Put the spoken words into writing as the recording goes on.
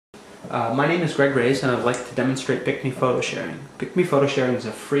My name is Greg Reyes and I'd like to demonstrate PicMe Photo Sharing. PicMe Photo Sharing is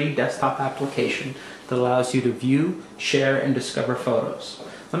a free desktop application that allows you to view, share, and discover photos.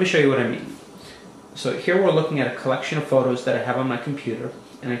 Let me show you what I mean. So here we're looking at a collection of photos that I have on my computer,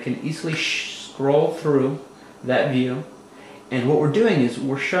 and I can easily scroll through that view, and what we're doing is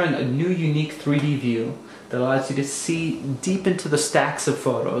we're showing a new unique 3D view that allows you to see deep into the stacks of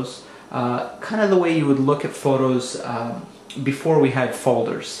photos, kind of the way you would look at photos before we had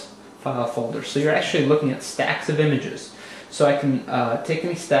folders. File folders. So you're actually looking at stacks of images. So I can take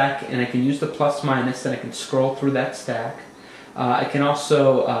any stack and I can use the plus minus and I can scroll through that stack. I can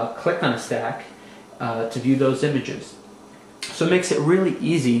also click on a stack to view those images. So it makes it really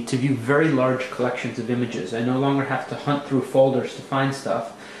easy to view very large collections of images. I no longer have to hunt through folders to find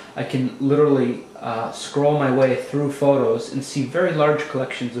stuff. I can literally scroll my way through photos and see very large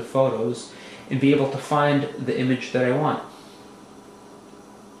collections of photos and be able to find the image that I want.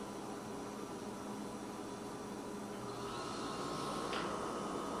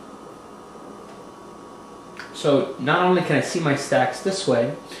 So not only can I see my stacks this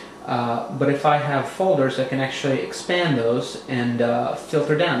way, but if I have folders, I can actually expand those and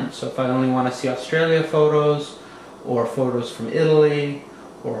filter down. So if I only want to see Australia photos, or photos from Italy,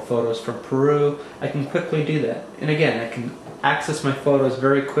 or photos from Peru, I can quickly do that. And again, I can access my photos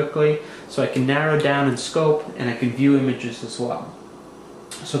very quickly, so I can narrow down in scope and I can view images as well.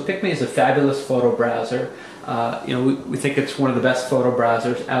 So PicMe is a fabulous photo browser. We think it's one of the best photo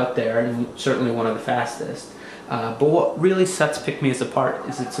browsers out there, and certainly one of the fastest. But what really sets PicMe apart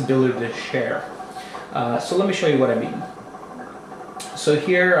is its ability to share. So let me show you what I mean. So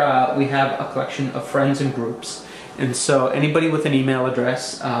here we have a collection of friends and groups, and so anybody with an email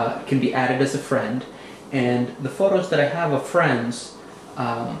address can be added as a friend, and the photos that I have of friends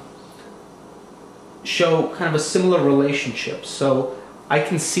show kind of a similar relationship. So I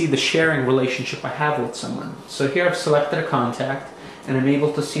can see the sharing relationship I have with someone. So here I've selected a contact and I'm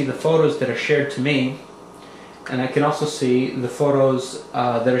able to see the photos that are shared to me, and I can also see the photos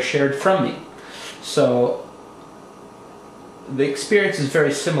that are shared from me. So the experience is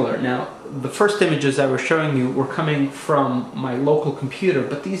very similar. Now, the first images I was showing you were coming from my local computer,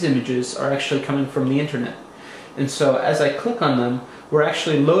 but these images are actually coming from the internet. And so as I click on them, we're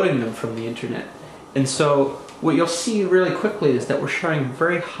actually loading them from the internet. And so what you'll see really quickly is that we're showing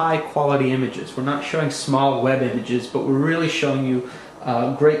very high quality images. We're not showing small web images, but we're really showing you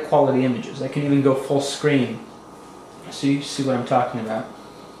great quality images. I can even go full screen so you see what I'm talking about.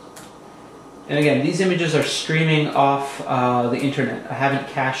 And again, these images are streaming off the internet. I haven't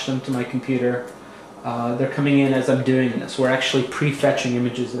cached them to my computer. They're coming in as I'm doing this. We're actually prefetching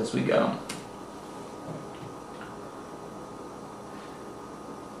images as we go.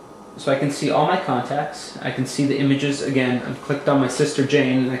 So I can see all my contacts. I can see the images. Again, I've clicked on my sister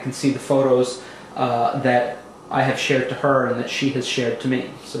Jane and I can see the photos that I have shared to her and that she has shared to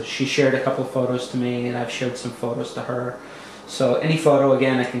me. So she shared a couple of photos to me and I've shared some photos to her. So any photo,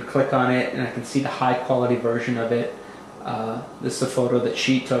 again, I can click on it and I can see the high quality version of it. This is a photo that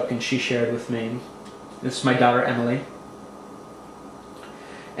she took and she shared with me. This is my daughter Emily.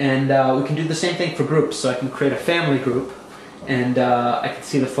 And we can do the same thing for groups. So I can create a family group, and I can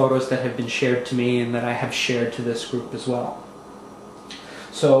see the photos that have been shared to me and that I have shared to this group as well.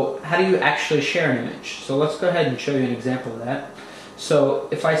 So how do you actually share an image? So let's go ahead and show you an example of that. So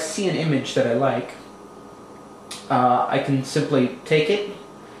if I see an image that I like, I can simply take it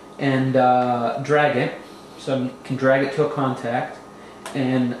and drag it. So I can drag it to a contact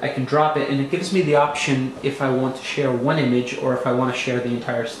and I can drop it, and it gives me the option if I want to share one image or if I want to share the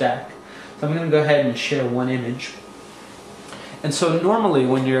entire stack. So I'm going to go ahead and share one image. And so normally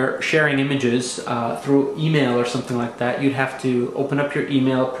when you're sharing images through email or something like that, you'd have to open up your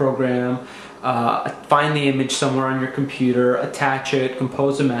email program, find the image somewhere on your computer, attach it,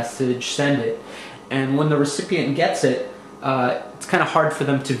 compose a message, send it. And when the recipient gets it, it's kind of hard for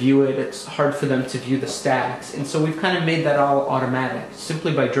them to view it, it's hard for them to view the stacks. And so we've kind of made that all automatic.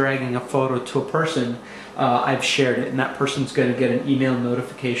 Simply by dragging a photo to a person, I've shared it, and that person's going to get an email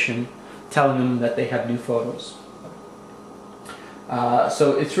notification telling them that they have new photos.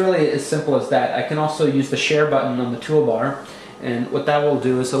 So it's really as simple as that. I can also use the share button on the toolbar, and what that will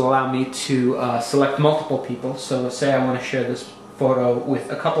do is it'll allow me to select multiple people. So say I want to share this photo with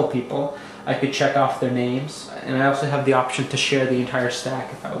a couple people, I could check off their names, and I also have the option to share the entire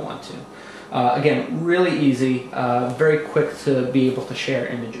stack if I want to. Again, really easy, very quick to be able to share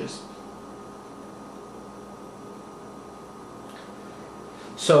images.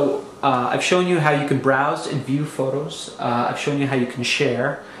 So I've shown you how you can browse and view photos. I've shown you how you can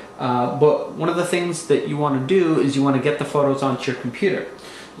share. But one of the things that you want to do is you want to get the photos onto your computer.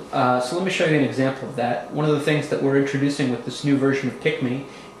 So let me show you an example of that. One of the things that we're introducing with this new version of PicMe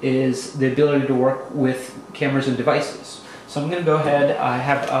is the ability to work with cameras and devices. So I'm going to go ahead, I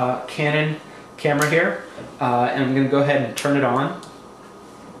have a Canon camera here, and I'm going to go ahead and turn it on.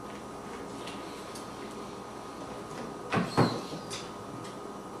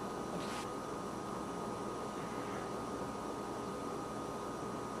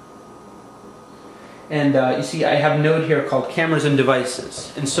 And you see I have a node here called Cameras and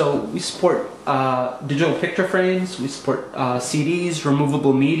Devices. And so we support digital picture frames, we support CDs,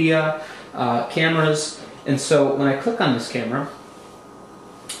 removable media, cameras. And so when I click on this camera,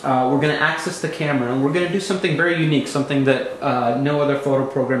 we're going to access the camera, and we're going to do something very unique, something that no other photo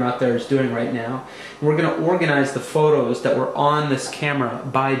program out there is doing right now. And we're going to organize the photos that were on this camera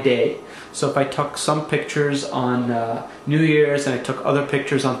by day. So if I took some pictures on New Year's and I took other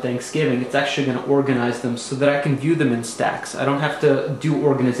pictures on Thanksgiving, it's actually going to organize them so that I can view them in stacks. I don't have to do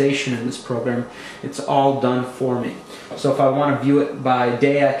organization in this program. It's all done for me. So if I want to view it by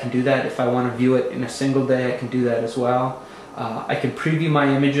day, I can do that. If I want to view it in a single day, I can do that as well. I can preview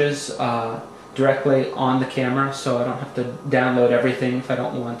my images directly on the camera, so I don't have to download everything if I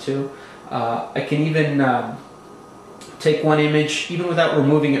don't want to. I can even take one image, even without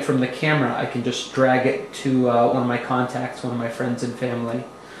removing it from the camera. I can just drag it to one of my contacts, one of my friends and family.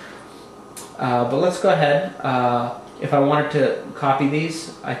 But let's go ahead. If I wanted to copy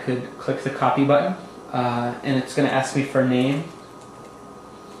these, I could click the copy button, and it's going to ask me for a name.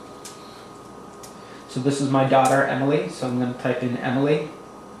 So this is my daughter, Emily, so I'm going to type in Emily.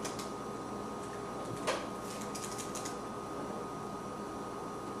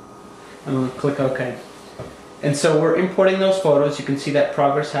 I'm going to click OK. And so we're importing those photos. You can see that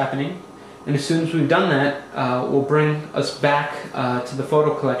progress happening. And as soon as we've done that, we'll bring us back to the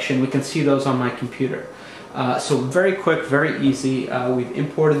photo collection. We can see those on my computer. So very quick, very easy. We've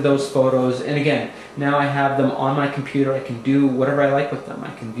imported those photos, and again, now I have them on my computer. I can do whatever I like with them.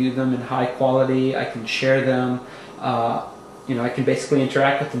 I can view them in high quality. I can share them. I can basically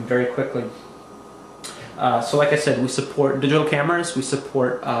interact with them very quickly. So like I said, we support digital cameras, we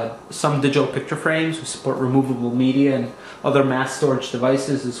support some digital picture frames, we support removable media and other mass storage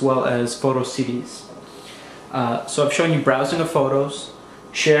devices, as well as photo CDs. So I've shown you browsing of photos,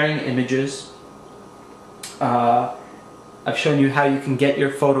 sharing images. I've shown you how you can get your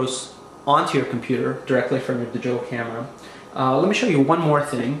photos onto your computer directly from your digital camera. Let me show you one more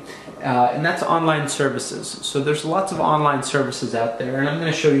thing, and that's online services. So there's lots of online services out there, and I'm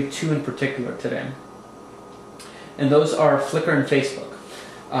going to show you two in particular today. And those are Flickr and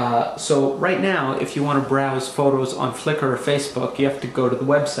Facebook. So right now, if you want to browse photos on Flickr or Facebook, you have to go to the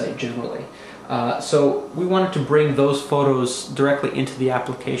website generally. So we wanted to bring those photos directly into the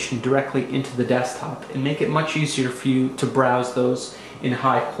application, directly into the desktop, and make it much easier for you to browse those in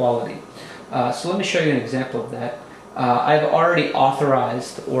high quality. So let me show you an example of that. I've already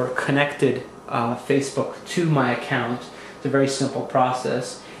authorized or connected Facebook to my account. It's a very simple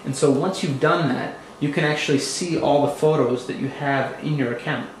process. And so once you've done that, you can actually see all the photos that you have in your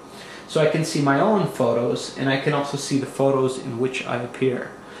account. So I can see my own photos, and I can also see the photos in which I appear.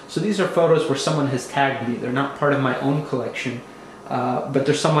 So these are photos where someone has tagged me. They're not part of my own collection, but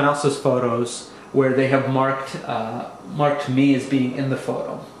they're someone else's photos where they have marked me as being in the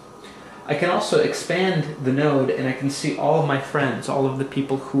photo. I can also expand the node, and I can see all of my friends, all of the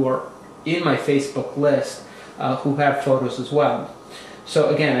people who are in my Facebook list who have photos as well. So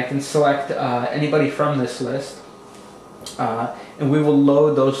again, I can select anybody from this list, and we will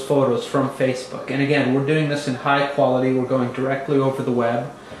load those photos from Facebook. And again, we're doing this in high quality. We're going directly over the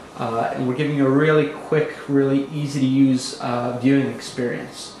web, and we're giving you a really quick, really easy to use viewing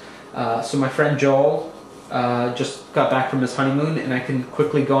experience. So my friend Joel just got back from his honeymoon, and I can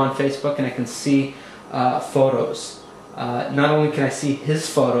quickly go on Facebook and I can see photos. Not only can I see his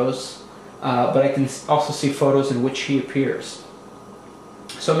photos, but I can also see photos in which he appears.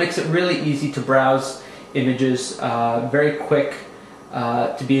 So it makes it really easy to browse images, very quick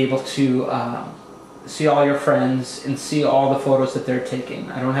to be able to see all your friends and see all the photos that they're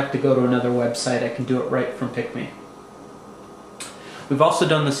taking. I don't have to go to another website. I can do it right from PicMe. We've also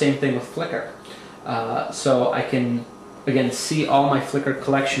done the same thing with Flickr. So I can, again, see all my Flickr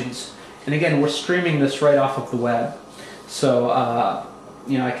collections. And again, we're streaming this right off of the web. So,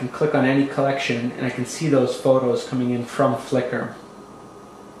 I can click on any collection and I can see those photos coming in from Flickr.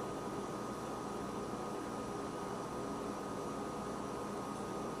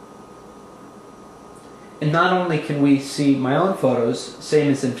 And not only can we see my own photos,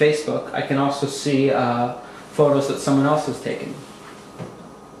 same as in Facebook, I can also see photos that someone else has taken.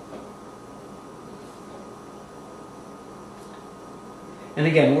 And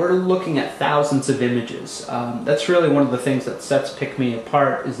again, we're looking at thousands of images. That's really one of the things that sets PicMe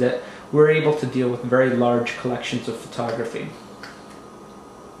apart, is that we're able to deal with very large collections of photography.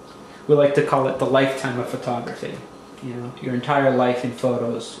 We like to call it the lifetime of photography. You know, your entire life in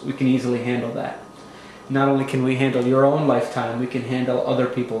photos, we can easily handle that. Not only can we handle your own lifetime, we can handle other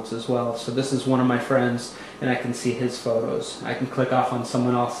people's as well. So this is one of my friends, and I can see his photos. I can click off on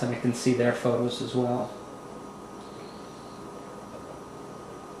someone else and I can see their photos as well.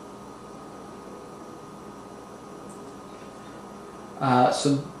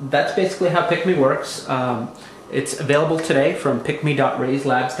 So that's basically how PicMe works. It's available today from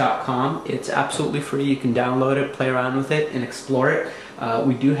picme.raiselabs.com. It's absolutely free. You can download it, play around with it, and explore it.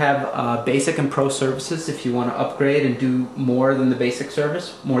 We do have basic and pro services if you want to upgrade and do more than the basic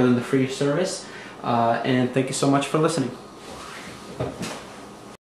service, more than the free service. And thank you so much for listening.